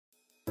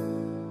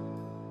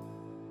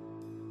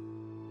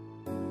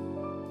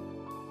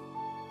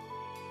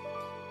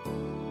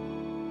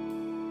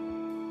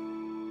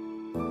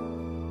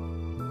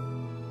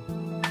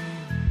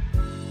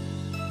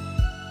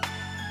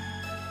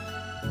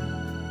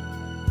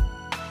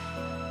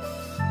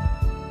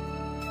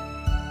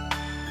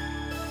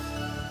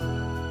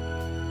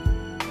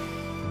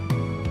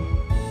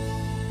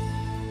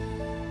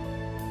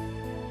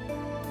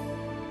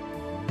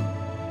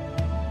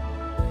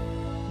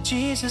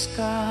Jesus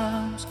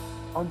comes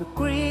on the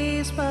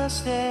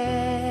Christmas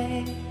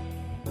day.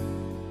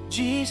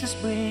 Jesus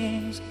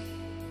brings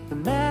the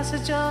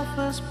message of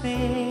His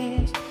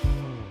peace.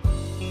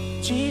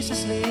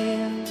 Jesus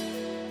lives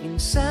in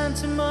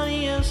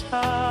sanctimonious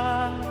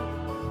heart.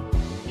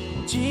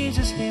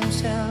 Jesus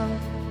Himself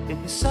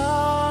is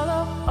all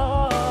of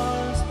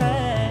us.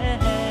 Hey.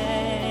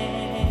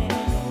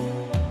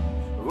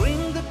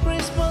 Ring the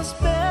Christmas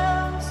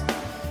bells,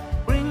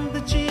 ring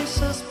the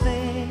Jesus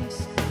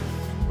place.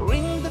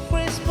 Ring the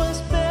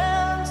Christmas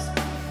bells,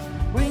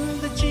 ring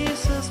the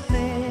Jesus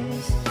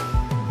place.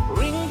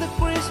 Ring the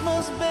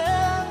Christmas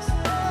bells,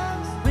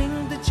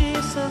 ring the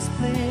Jesus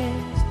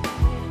place.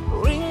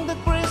 Ring the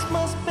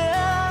Christmas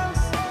bells,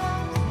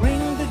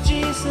 ring the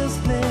Jesus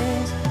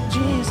place,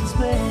 Jesus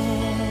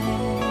place.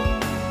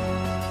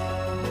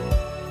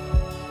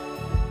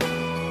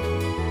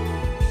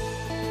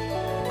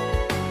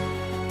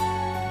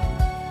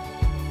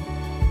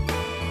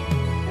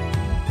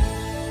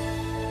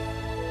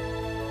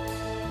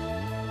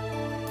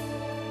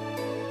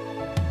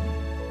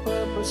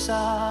 Paupers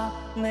are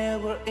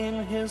never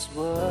in His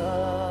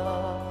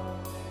world.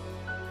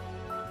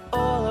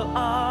 All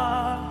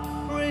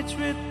are rich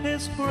with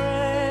His grace.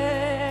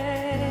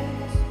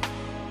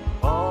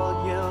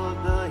 All yield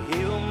the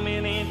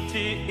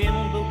humanity in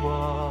the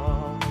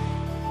world.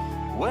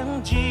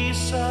 When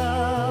Jesus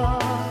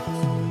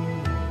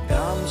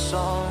comes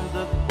on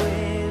the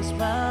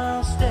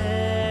Christmas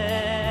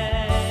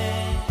day,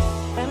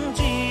 and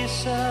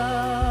Jesus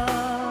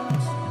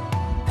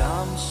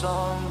comes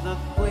on the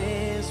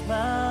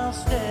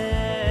Christmas day.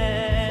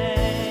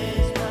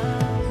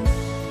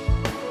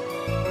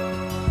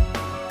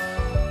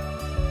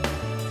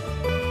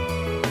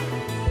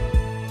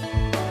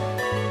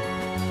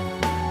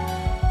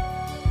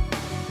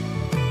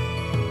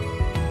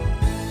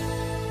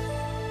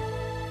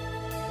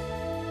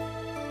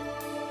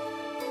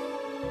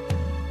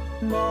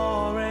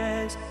 No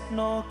race,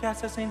 no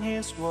castles in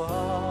His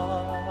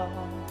world.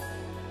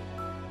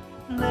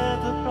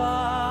 Never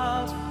pride